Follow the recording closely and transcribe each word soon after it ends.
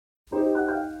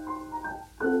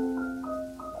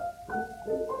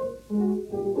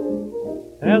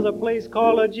There's a place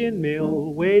called a gin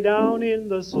mill way down in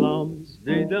the slums.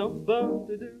 There's a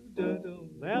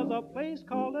place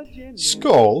called a gin mill.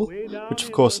 Skål, which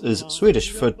of course is Swedish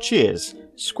for cheers.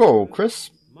 Skål,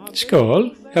 Chris.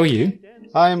 Skål. How are you?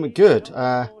 I'm good.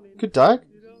 Good dag.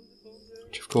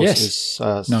 Which of course Yes. is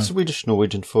No. Swedish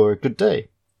Norwegian for good day.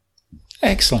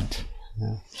 Excellent.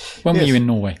 When were you in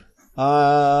Norway?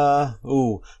 Long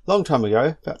time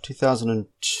ago, about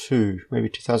 2002, maybe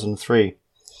 2003.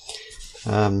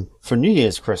 For New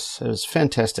Year's, Chris. It was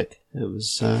fantastic. It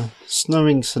was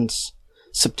snowing since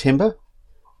September,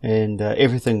 and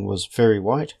everything was very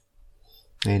white,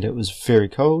 and it was very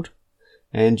cold,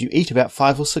 and you eat about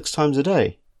 5 or 6 times a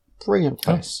day. Brilliant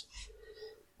place.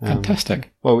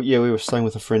 Fantastic. Well, yeah, we were staying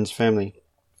with a friend's family,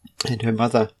 and her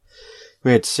mother.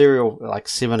 We had cereal at like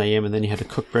 7 a.m, and then you had a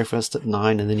cooked breakfast at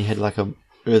 9, and then you had like a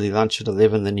early lunch at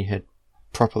 11, then you had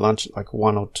proper lunch at like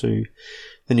 1 or 2,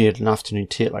 then you had an afternoon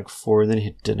tea at like 4, and then you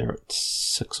had dinner at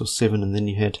 6 or 7, and then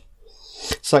you had...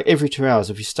 It's like every 2 hours,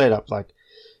 if you stayed up, like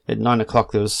at 9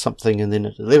 o'clock there was something, and then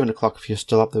at 11 o'clock if you're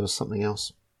still up there was something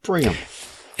else. Brilliant.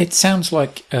 It sounds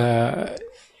like a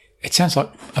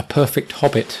perfect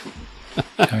hobbit.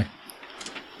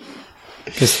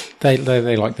 Because they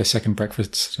like their second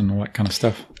breakfasts and all that kind of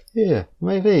stuff. Yeah,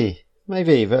 maybe.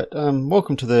 But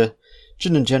welcome to the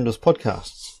Gin and Jandals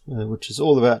podcast, which is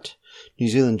all about New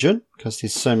Zealand gin, because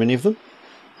there's so many of them.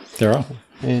 There are.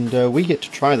 And we get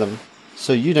to try them,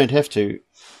 so you don't have to,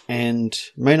 and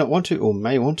may not want to, or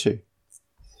may want to.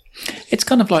 It's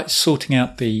kind of like sorting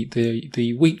out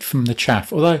the wheat from the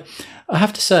chaff. Although, I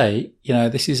have to say,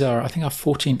 this is our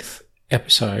 14th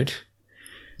episode.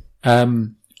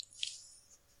 We've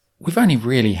only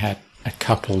really had a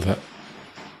couple that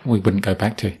we wouldn't go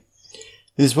back to.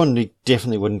 There's one we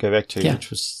definitely wouldn't go back to, Yeah. which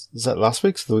was that last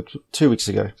week's? 2 weeks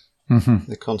ago. Mm-hmm.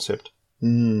 The concept.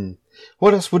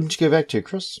 What else wouldn't you go back to,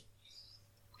 Chris?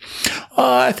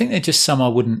 I think they're just some I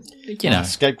wouldn't,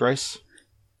 Scapegrace.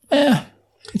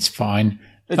 It's fine.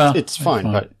 It's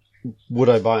fine, but would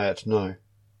I buy it? No.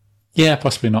 Yeah,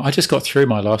 possibly not. I just got through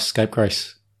my last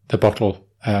Scapegrace, the bottle.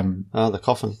 The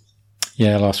coffin.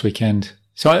 Yeah, last weekend.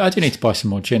 So I do need to buy some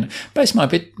more gin.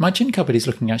 Basically, my gin cupboard is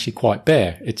looking actually quite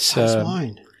bare. It's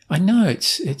mine. I know,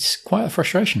 it's quite a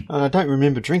frustration. I don't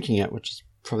remember drinking it, which is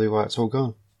probably why it's all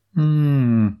gone.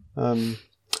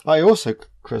 I also,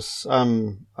 Chris, I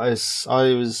was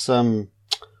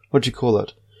what do you call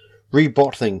it?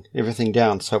 Rebottling everything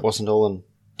down so it wasn't all in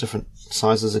different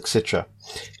sizes, etc.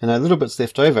 And a little bit's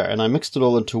left over, and I mixed it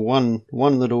all into one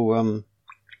little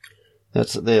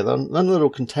that's it there, one little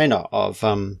container of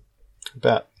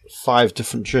about 5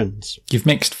 different gins. You've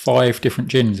mixed 5 different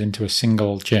gins into a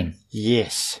single gin.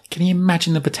 Yes. Can you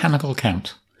imagine the botanical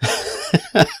count?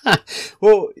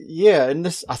 Well, yeah, and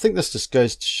I think this just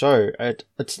goes to show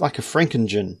it's like a Franken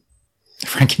gin.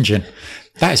 Franken gin.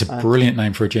 That is a brilliant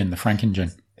name for a gin, the Franken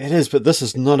gin. It is, but this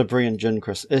is not a brilliant gin,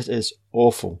 Chris. It is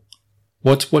awful.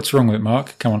 What's wrong with it,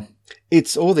 Mark? Come on.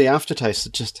 It's all the aftertaste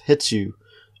that just hits you.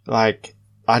 Like,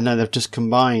 I know they've just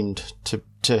combined to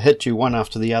hit you one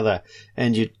after the other,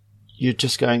 and you're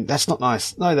just going, that's not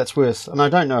nice. No, that's worse. And I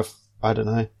don't know if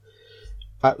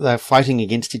they're fighting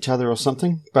against each other or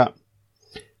something, but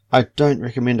I don't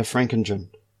recommend a Franken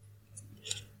gin.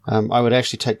 I would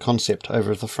actually take Concept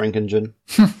over the Franken gin.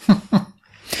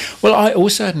 Well, I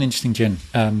also had an interesting gin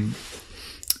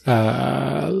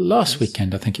last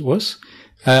weekend, I think it was,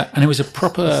 and it was a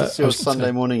proper. It was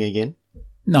Sunday morning again.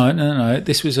 No.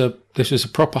 This was a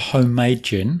proper homemade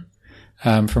gin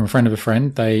from a friend of a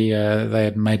friend. They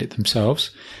had made it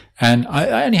themselves, and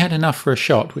I only had enough for a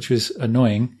shot, which was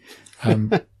annoying.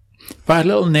 But I had a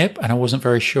little nip, and I wasn't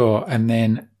very sure. And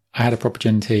then I had a proper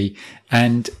gin tea,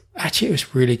 and actually it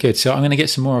was really good. So I'm going to get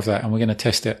some more of that, and we're going to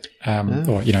test it,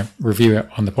 or review it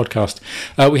on the podcast.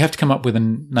 We have to come up with a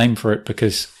name for it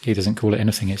because he doesn't call it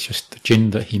anything. It's just the gin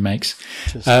that he makes.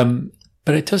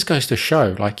 But it does goes to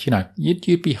show, like,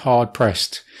 you'd be hard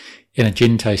pressed in a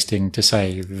gin tasting to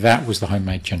say that was the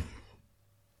homemade gin.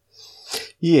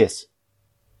 Yes.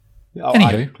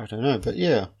 Anywho, I don't know, but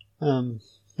yeah,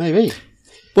 maybe.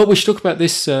 Well, we should talk about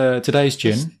this today's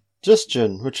gin. This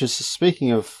gin, which is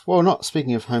not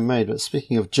speaking of homemade, but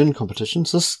speaking of gin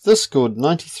competitions, this scored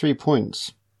 93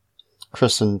 points,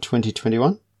 Chris, in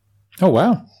 2021. Oh,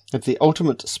 wow. At the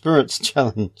Ultimate Spirits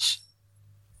Challenge.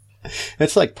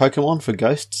 It's like Pokemon for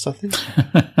ghosts, I think.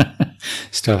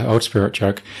 Still an old spirit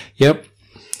joke. Yep.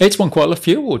 It's won quite a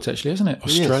few awards, actually, hasn't it?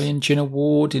 Australian Gin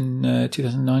Award in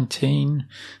 2019.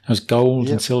 It was gold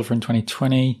and silver in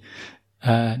 2020.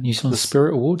 New Zealand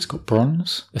Spirit Awards got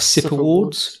bronze. The SIP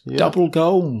Awards, double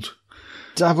gold.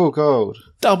 Double gold.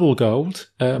 Double gold.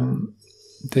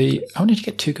 How did you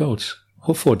get 2 golds?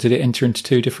 What for? Did it enter into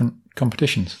 2 different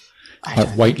competitions? Like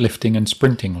weightlifting and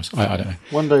sprinting? I don't know.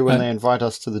 One day when they invite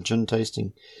us to the gin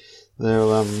tasting,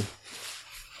 they'll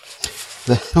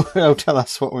tell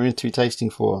us what we're meant to be tasting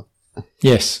for.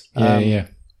 Yes. Yeah.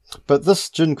 But this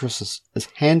gin, Chris, is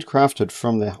handcrafted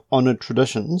from their honoured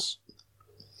traditions,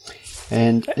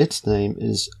 and its name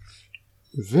is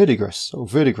Verdigris, or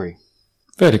Verdigris.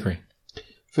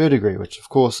 Verdigris, which of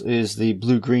course is the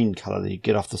blue-green colour that you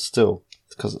get off the still,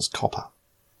 because it's copper.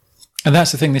 And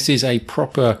that's the thing, this is a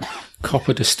proper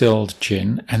copper distilled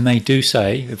gin, and they do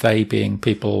say, they being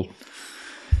people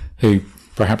who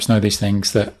perhaps know these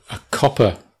things, that a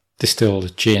copper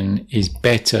distilled gin is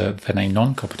better than a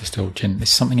non-copper distilled gin. There's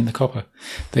something in the copper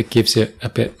that gives it a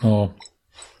bit more,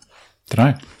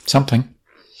 something.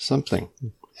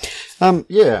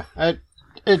 Yeah,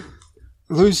 it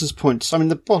loses points. I mean,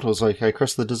 the bottle's okay,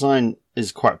 Chris. The design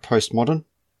is quite postmodern.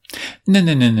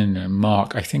 No,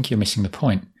 Mark, I think you're missing the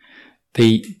point.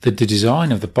 The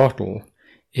design of the bottle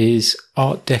is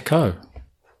Art Deco.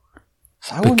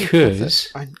 So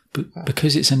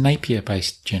because it's a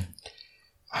Napier-based gin.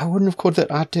 I wouldn't have called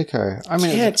that Art Deco. I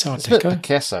mean, it's Art Deco. It's a bit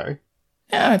Picasso.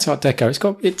 Yeah, it's Art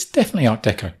Deco. It's definitely Art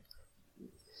Deco.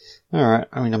 All right.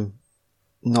 I mean, I'm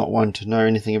not one to know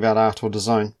anything about art or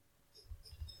design.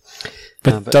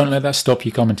 But don't let that stop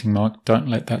you commenting, Mark. Don't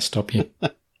let that stop you.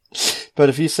 But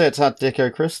if you say it's Art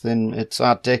Deco, Chris, then it's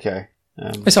Art Deco.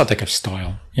 It's Art Deco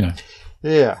style,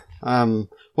 Yeah.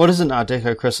 What isn't Art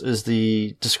Deco, Chris, is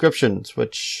the descriptions,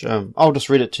 which I'll just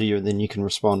read it to you and then you can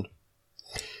respond.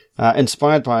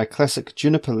 Inspired by a classic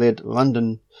juniper-led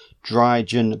London dry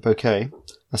gin bouquet,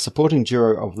 a supporting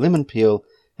duo of lemon peel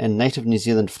and native New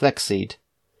Zealand flaxseed.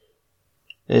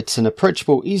 It's an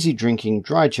approachable, easy-drinking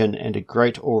dry gin and a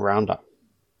great all-rounder.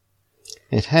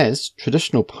 It has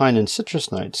traditional pine and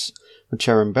citrus notes, which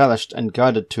are embellished and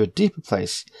guided to a deeper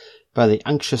place by the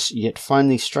unctuous yet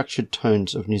finely structured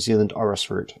tones of New Zealand orris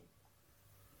root.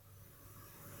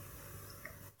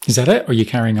 Is that it? Or are you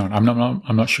carrying on? I'm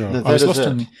not sure. No, I was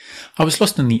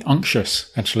lost in the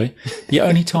unctuous, actually. The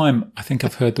only time I think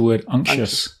I've heard the word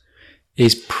unctuous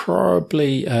is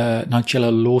probably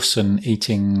Nigella Lawson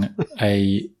eating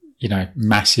a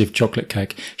massive chocolate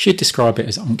cake. She'd describe it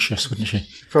as unctuous, wouldn't she?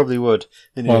 She probably would.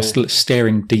 Whilst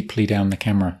staring deeply down the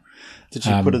camera. Did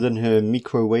she put it in her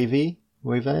microwave?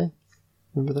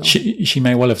 Remember that one? She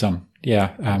may well have done.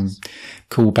 Yeah.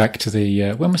 Call back to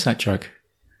the... when was that joke?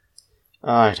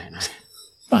 I don't know.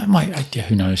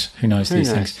 Who knows? Who knows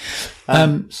these things?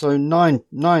 So nine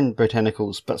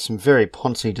botanicals, but some very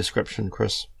poncy description,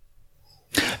 Chris.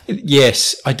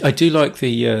 Yes, I do like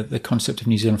the concept of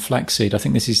New Zealand flaxseed. I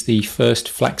think this is the first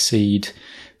flaxseed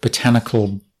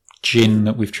botanical gin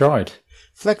that we've tried.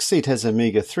 Flaxseed has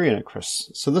omega-3 in it,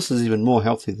 Chris, so this is even more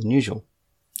healthy than usual.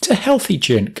 It's a healthy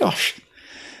gin. Gosh,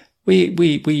 we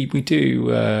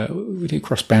do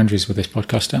cross boundaries with this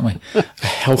podcast, don't we? A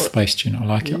health-based gin, I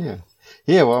like it.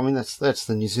 Yeah. Well, I mean that's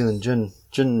the New Zealand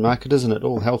gin market, isn't it?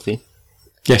 All healthy.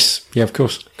 Yes. Yeah. Of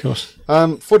course.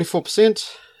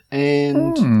 44%.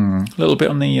 And a little bit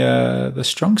on the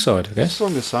strong side, I guess.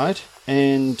 Stronger side,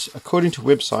 and according to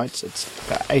websites, it's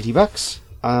about $80.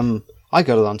 I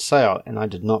got it on sale, and I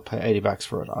did not pay $80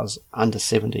 for it. I was under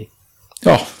 70.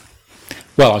 Oh,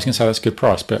 well, I was going to say that's a good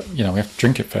price, but we have to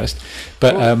drink it first.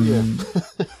 But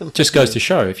just goes to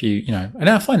show if you and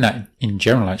I find that in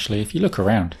general, actually, if you look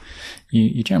around,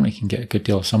 you generally can get a good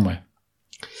deal somewhere.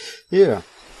 Yeah.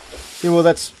 Yeah, well,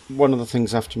 that's one of the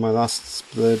things after my last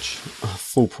splurge,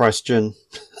 full price gin.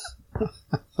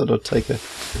 I thought I'd take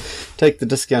the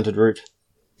discounted route.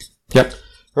 Yep.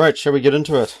 Right, shall we get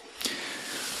into it?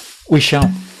 We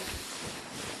shall.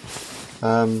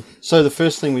 So the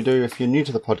first thing we do, if you're new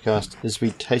to the podcast, is we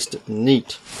taste it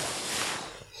neat.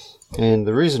 And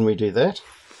the reason we do that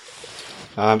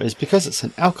is because it's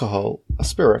an alcohol, a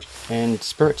spirit, and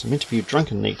spirits are meant to be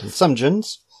drunken neat. And some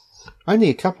gins, only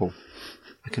a couple,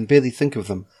 I can barely think of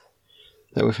them,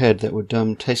 that we've had that would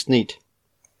taste neat.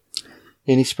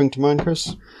 Any spring to mind,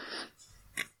 Chris?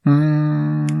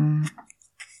 I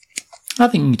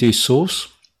think you can do sauce.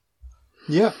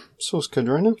 Yeah, sauce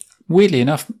Codrona. Weirdly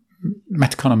enough,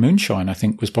 Matakana Moonshine, I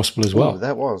think, was possible as well. Oh,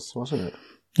 that was, wasn't it?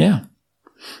 Yeah.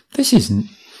 This isn't.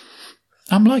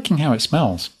 I'm liking how it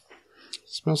smells. It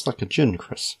smells like a gin,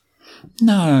 Chris.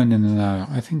 No.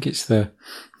 I think it's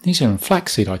these are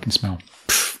flaxseed I can smell.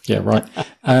 Yeah, right.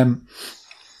 Yeah,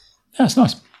 it's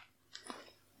nice.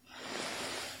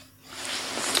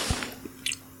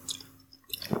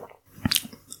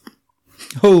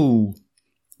 Oh.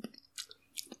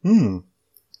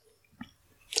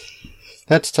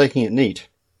 That's taking it neat.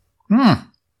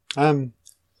 First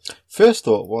first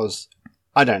thought was,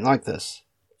 I don't like this.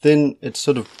 Then it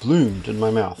sort of bloomed in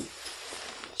my mouth.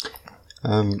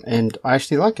 And I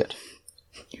actually like it.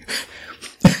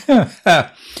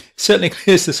 Certainly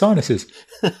clears the sinuses.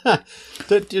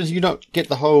 Do you not get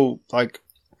the whole, like,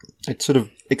 it sort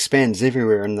of expands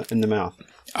everywhere in the mouth?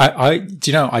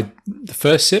 The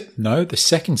first sip, no. The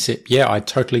second sip, yeah, I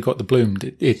totally got the bloom.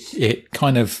 It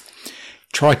kind of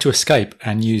tried to escape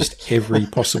and used every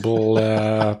possible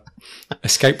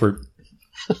escape route.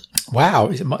 Wow.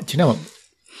 Do you know what?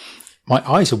 My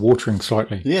eyes are watering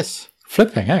slightly. Yes.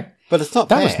 Flipping heck. But it's not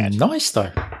bad. That was nice,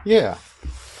 though. Yeah.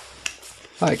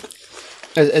 Like,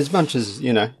 as much as,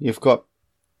 you've got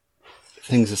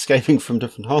things escaping from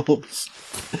different holes,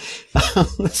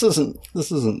 this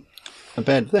isn't a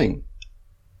bad thing.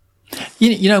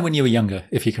 You know, when you were younger,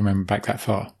 if you can remember back that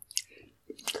far,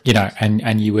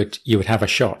 and you would have a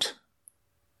shot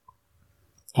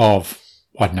of,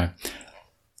 I don't know,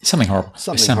 something horrible,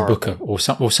 Sambuca or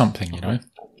something,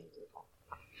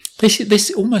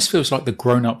 This almost feels like the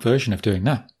grown-up version of doing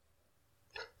that.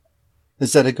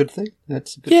 Is that a good thing?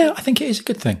 That's a good thing? Thing? I think it is a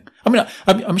good thing. I mean,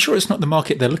 I'm sure it's not the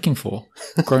market they're looking for,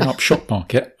 grown-up shop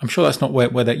market. I'm sure that's not where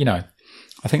they,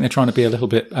 I think they're trying to be a little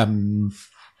bit,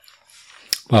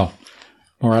 more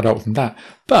adult than that.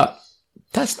 But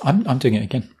I'm doing it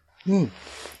again.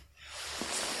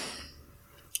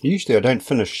 Usually I don't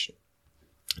finish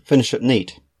it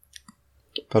neat,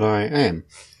 but I am.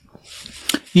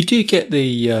 You do get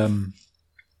the, I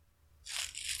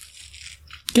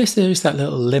guess there is that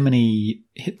little lemony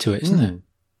hit to it, isn't there?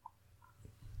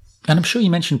 And I'm sure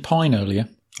you mentioned pine earlier.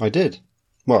 I did.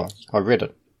 Well, I read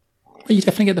it. Well, you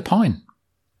definitely get the pine.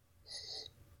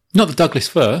 Not the Douglas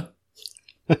fir,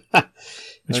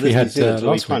 which we had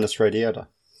last week. Radiata.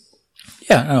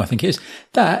 Yeah, no, I think it is.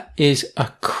 That is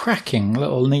a cracking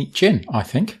little neat gin, I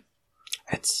think.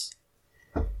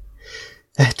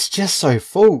 It's just so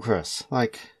full, Chris.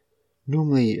 Like,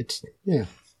 normally it's, yeah.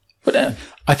 But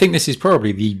I think this is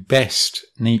probably the best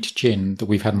neat gin that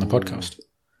we've had on the podcast.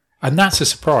 And that's a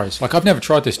surprise. Like, I've never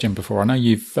tried this gin before. I know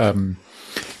you've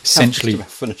essentially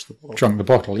drunk the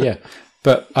bottle, yeah.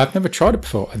 But I've never tried it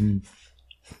before. And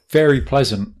very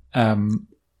pleasant. I'm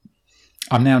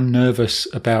now nervous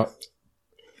about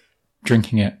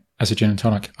drinking it as a gin and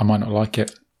tonic. I might not like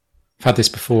it. I've had this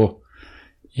before.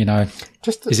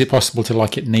 Is it possible to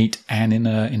like it neat and in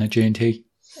a G&T?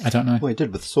 I don't know. Well, you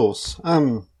did with sauce.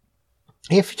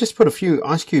 If you just put a few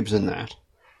ice cubes in that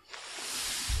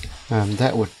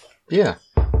would, yeah.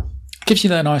 Gives you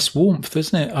that nice warmth,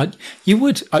 doesn't it?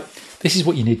 This is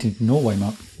what you need in Norway,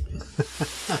 Mark.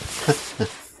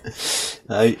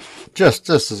 Just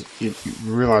as you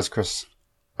realise, Chris,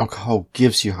 alcohol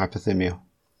gives you hypothermia.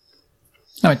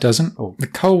 No, it doesn't. Oh. The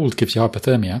cold gives you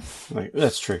hypothermia. Right,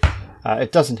 that's true.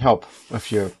 It doesn't help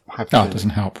if you're hypothermic. No, it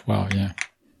doesn't help. Well, yeah.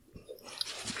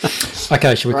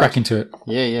 Okay, shall we crack into it?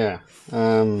 Yeah.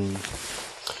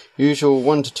 Usual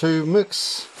 1 to 2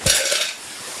 mix.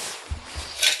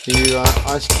 Are you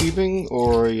ice cubing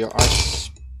or are you ice...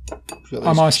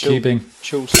 I'm ice cubing.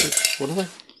 Chill sticks? What are they?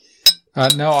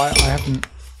 No, I haven't...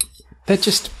 They're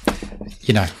just...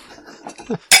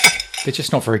 They're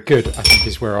just not very good, I think,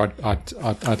 is where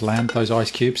I'd land those ice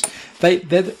cubes.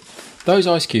 Those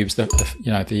ice cubes,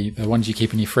 the ones you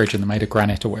keep in your fridge and they're made of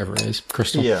granite or whatever it is,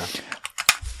 crystal. Yeah.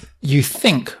 You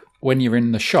think when you're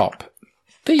in the shop,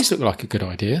 these look like a good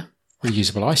idea.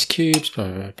 Reusable ice cubes, blah,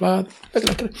 blah, blah.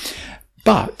 Look.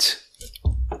 But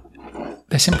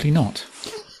they're simply not.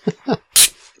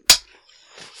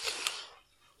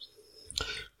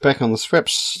 Back on the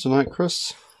straps tonight,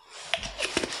 Chris.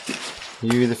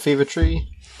 You the fever tree?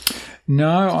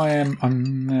 No, I am.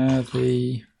 I'm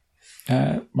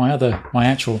my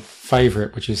actual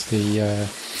favourite, which is the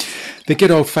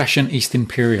good old fashioned East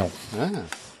Imperial. Ah.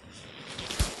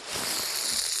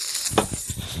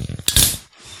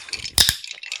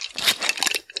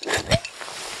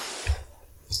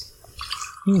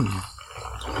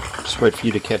 Just wait for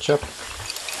you to catch up.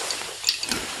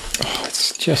 Oh,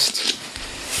 it's just.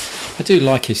 I do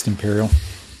like East Imperial.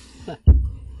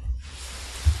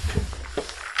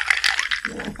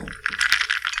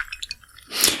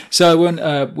 So when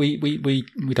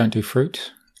we don't do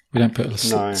fruit, we don't put a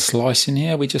slice in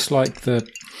here. We just like the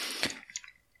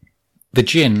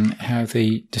gin, how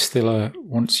the distiller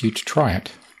wants you to try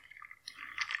it.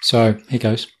 So here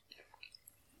goes.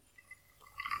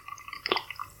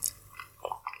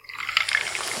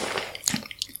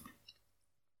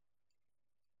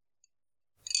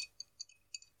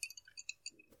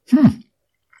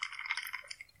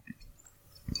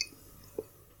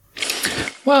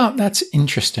 Well, that's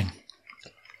interesting.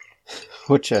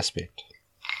 Which aspect?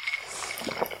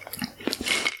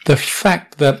 the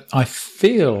fact that I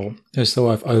feel as though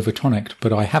I've over-tonicked,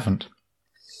 but I haven't.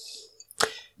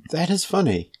 That is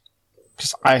funny,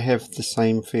 because I have the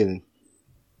same feeling.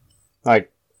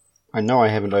 Like, I know I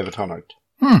haven't over-tonicked.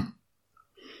 Maybe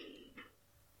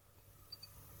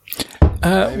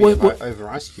over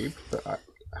ice cube, but I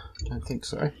don't think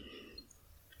so.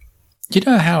 Do you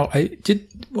know how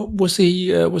what was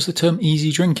the term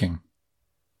easy drinking?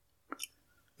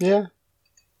 Yeah.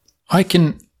 I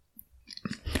could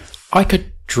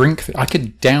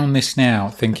down this now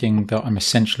thinking that I'm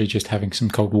essentially just having some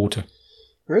cold water.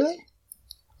 Really?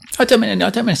 I don't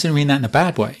necessarily mean that in a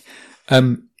bad way.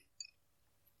 I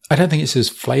don't think it's as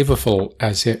flavourful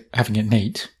as having it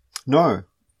neat. No.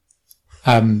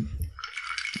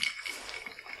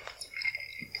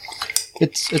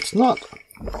 It's not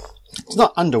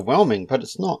underwhelming, but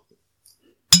it's not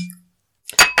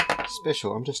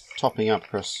special. I'm just topping up,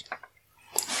 Chris,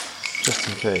 just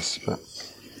in case. But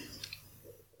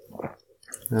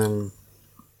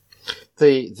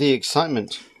the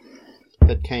excitement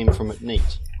that came from it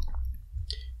neat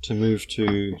to move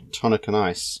to tonic and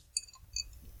ice.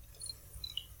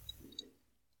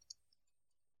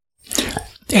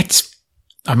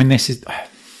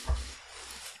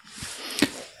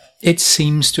 It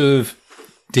seems to have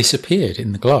disappeared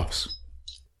in the glass.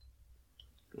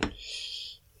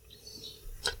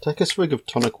 Take a swig of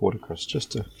tonic water, Chris,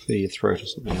 just to clear your throat or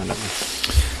something. I don't know.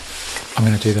 I'm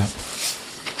going to do that.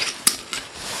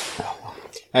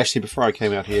 Actually, before I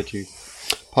came out here to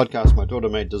podcast, my daughter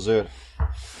made dessert,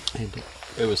 and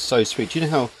it was so sweet. You know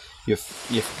how your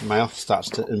mouth starts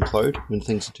to implode when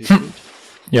things are too sweet?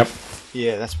 Yep.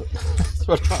 Yeah, that's what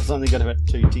I was only got about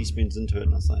 2 teaspoons into it,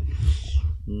 and I was like,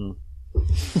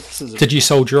 Did you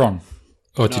soldier on?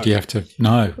 Or did you have to?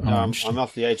 No. I'm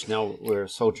off the age now where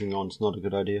soldiering on is not a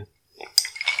good idea.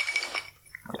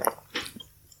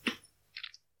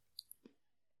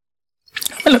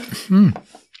 Well,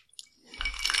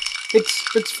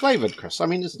 It's flavoured, Chris. I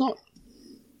mean, it's not...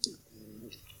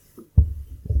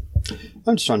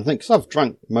 I'm just trying to think, because I've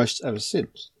drunk most, as I said,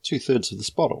 2/3 of this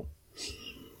bottle.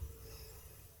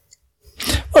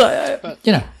 Well, but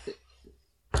you know...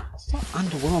 It's not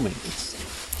underwhelming.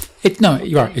 No,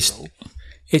 you're right.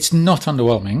 It's not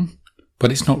underwhelming,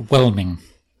 but it's not whelming.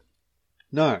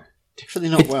 No, definitely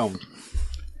not whelmed.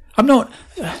 I'm not...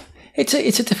 It's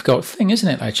a difficult thing, isn't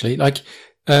it, actually? Like,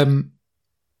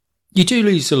 you do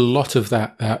lose a lot of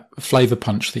that flavour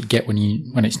punch that you get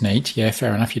when it's neat. Yeah,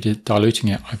 fair enough, you're diluting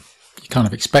it. You kind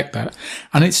of expect that.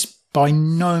 And it's by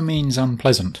no means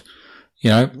unpleasant. You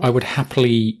know, I would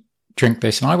happily drink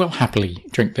this, and I will happily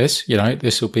drink this. You know,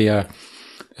 this will be one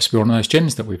of those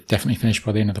gins that we've definitely finished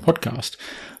by the end of the podcast.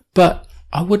 But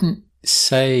I wouldn't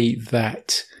say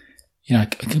that, you know,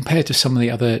 compared to some of the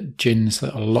other gins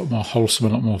that are a lot more wholesome, a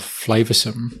lot more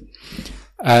flavoursome,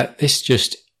 this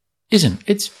just isn't.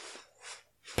 It's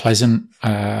pleasant,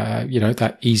 you know,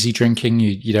 that easy drinking.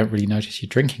 You don't really notice you're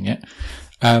drinking it.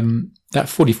 That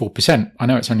 44%, I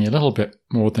know it's only a little bit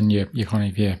more than your kind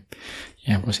of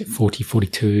was it 40,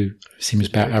 42, seems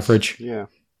about average. Yeah.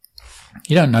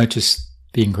 You don't notice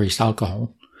the increased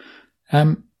alcohol.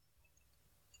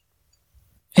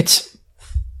 It's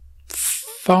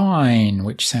fine,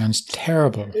 which sounds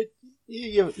terrible.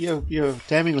 You're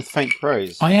damning with faint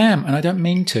praise. I am, and I don't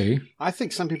mean to. I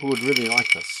think some people would really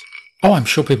like this. Oh, I'm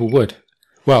sure people would.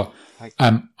 Well,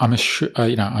 I'm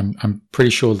pretty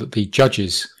sure that the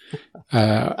judges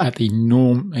at the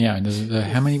norm, how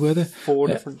many were there? 5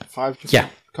 different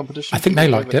competitions. I think they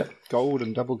liked it. Gold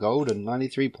and double gold and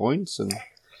 93 points and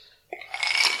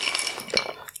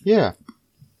yeah.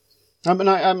 I mean,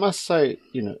 I must say,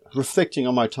 you know, reflecting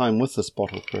on my time with this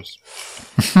bottle, Chris,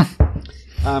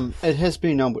 it has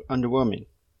been underwhelming.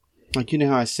 Like, you know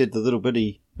how I said the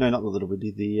Sauvignon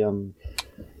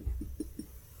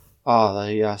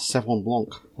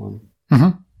Blanc one. Mm-hmm.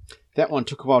 That one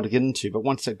took a while to get into, but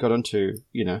once it got into,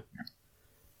 you know,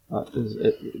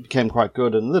 it became quite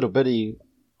good. And Little Bitty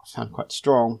I found quite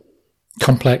strong.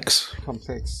 Complex,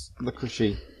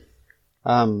 licoricey.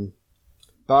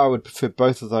 But I would prefer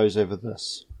both of those over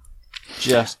this,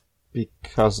 just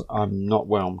because I'm not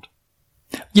whelmed.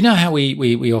 You know how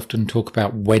we often talk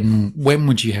about when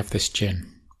would you have this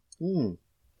gin? Mm.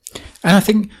 And I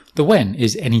think the when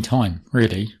is any time,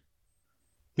 really.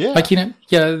 Yeah. Like, you know,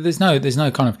 there's no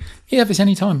kind of, have this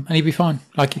any time and you'll be fine.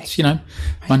 Like, it's, you know,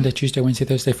 Monday, Tuesday, Wednesday,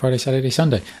 Thursday, Friday, Saturday,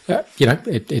 Sunday. You know,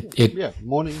 yeah,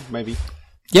 morning, maybe.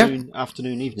 Yeah. Noon,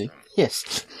 afternoon, evening.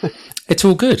 Yes. It's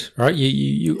all good, right?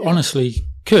 You honestly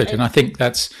could. And I think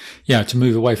that's, to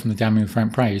move away from the damning with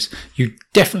frank praise, you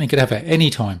definitely could have it any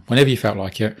time, whenever you felt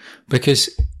like it, because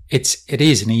it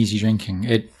is an easy drinking.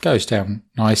 It goes down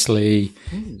nicely.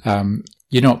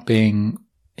 You're not being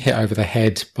hit over the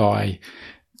head by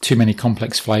too many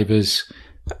complex flavors.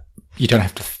 You don't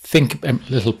have to think a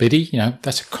little bitty.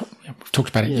 We've talked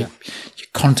about it. Yeah. You're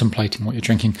contemplating what you're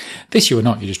drinking. This you are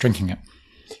not. You're just drinking it.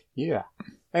 Yeah.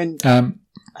 And I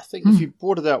think if you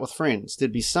brought it out with friends,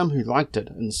 there'd be some who liked it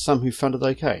and some who found it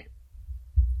okay.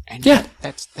 And yeah,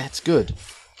 that's good.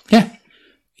 Yeah.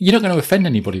 You're not going to offend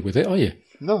anybody with it, are you?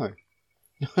 No.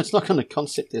 It's not going to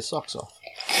concept their socks off.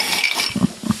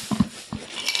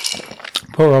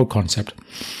 Poor old concept.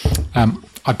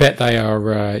 I bet they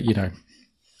are,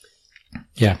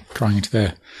 crying into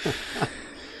their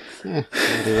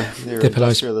they're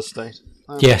pillows. of the state.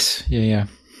 Yes, yeah.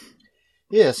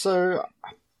 Yeah, so,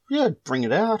 bring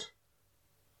it out.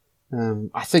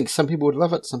 I think some people would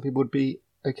love it. Some people would be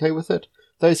okay with it.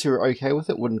 Those who are okay with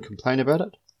it wouldn't complain about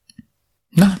it.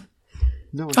 No.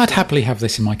 No, I'd happily have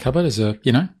this in my cupboard as a,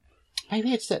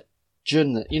 Maybe it's that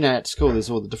gin that, at school there's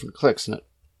all the different cliques and it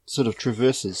sort of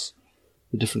traverses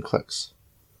the different cliques.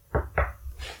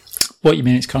 What, you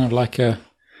mean it's kind of like a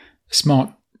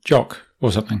smart jock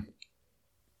or something?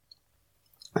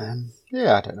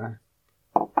 Yeah, I don't know.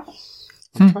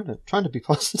 I'm trying to be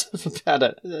positive about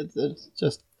it. It's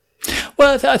just...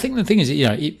 Well, I think the thing is,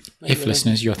 if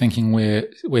listeners, you're thinking we're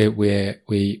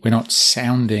not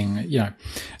sounding,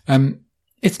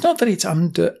 it's not that it's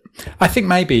under. I think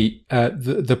maybe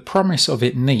the promise of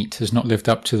it neat has not lived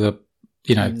up to the,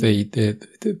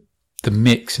 the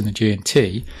mix in the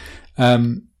G&T,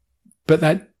 but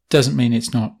that doesn't mean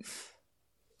it's not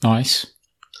nice.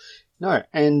 No,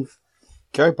 and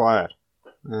go buy it.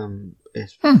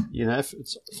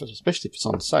 Especially if it's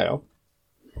on sale.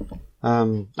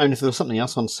 And if there was something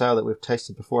else on sale that we've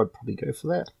tasted before, I'd probably go for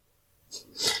that.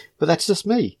 But that's just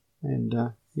me.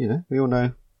 And, we all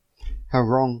know how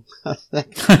wrong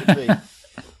that can be.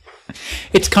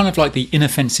 It's kind of like the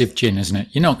inoffensive gin, isn't it?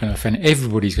 You're not going to offend.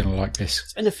 Everybody's going to like this.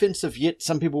 It's inoffensive, yet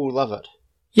some people will love it.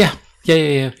 Yeah.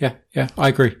 I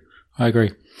agree.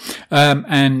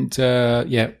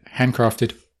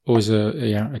 Handcrafted, always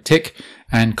a tick.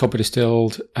 And copper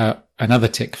distilled, another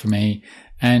tick for me.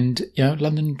 And,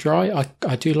 London Dry,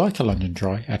 I do like a London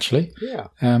Dry, actually. Yeah.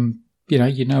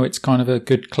 It's kind of a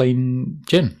good, clean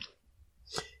gin.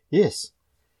 Yes.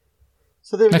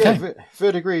 So there we go.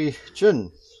 Verdigris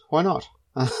Gin. Why not?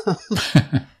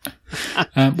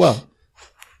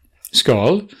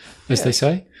 Skål, as they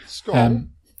say. Skål.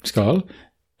 Skål.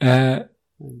 And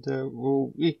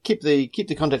we'll keep the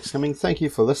contacts coming. Thank you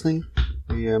for listening.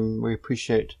 We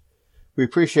appreciate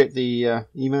the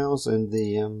emails and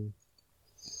the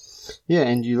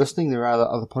and you listening. There are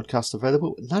other podcasts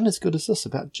available. None as good as this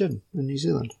about gin in New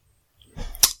Zealand.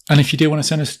 And if you do want to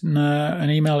send us an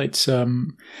email, it's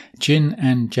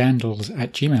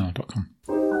ginandjandals@gmail.com.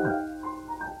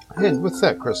 And with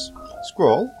that, Chris,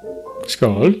 Skål.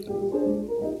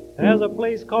 There's a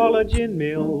place called a gin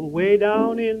mill way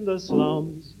down in the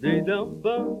slums. There's a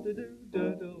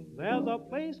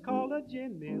place called a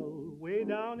gin mill way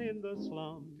down in the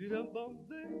slums.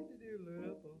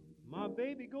 My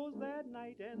baby goes that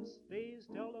night and stays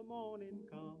till the morning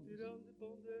comes.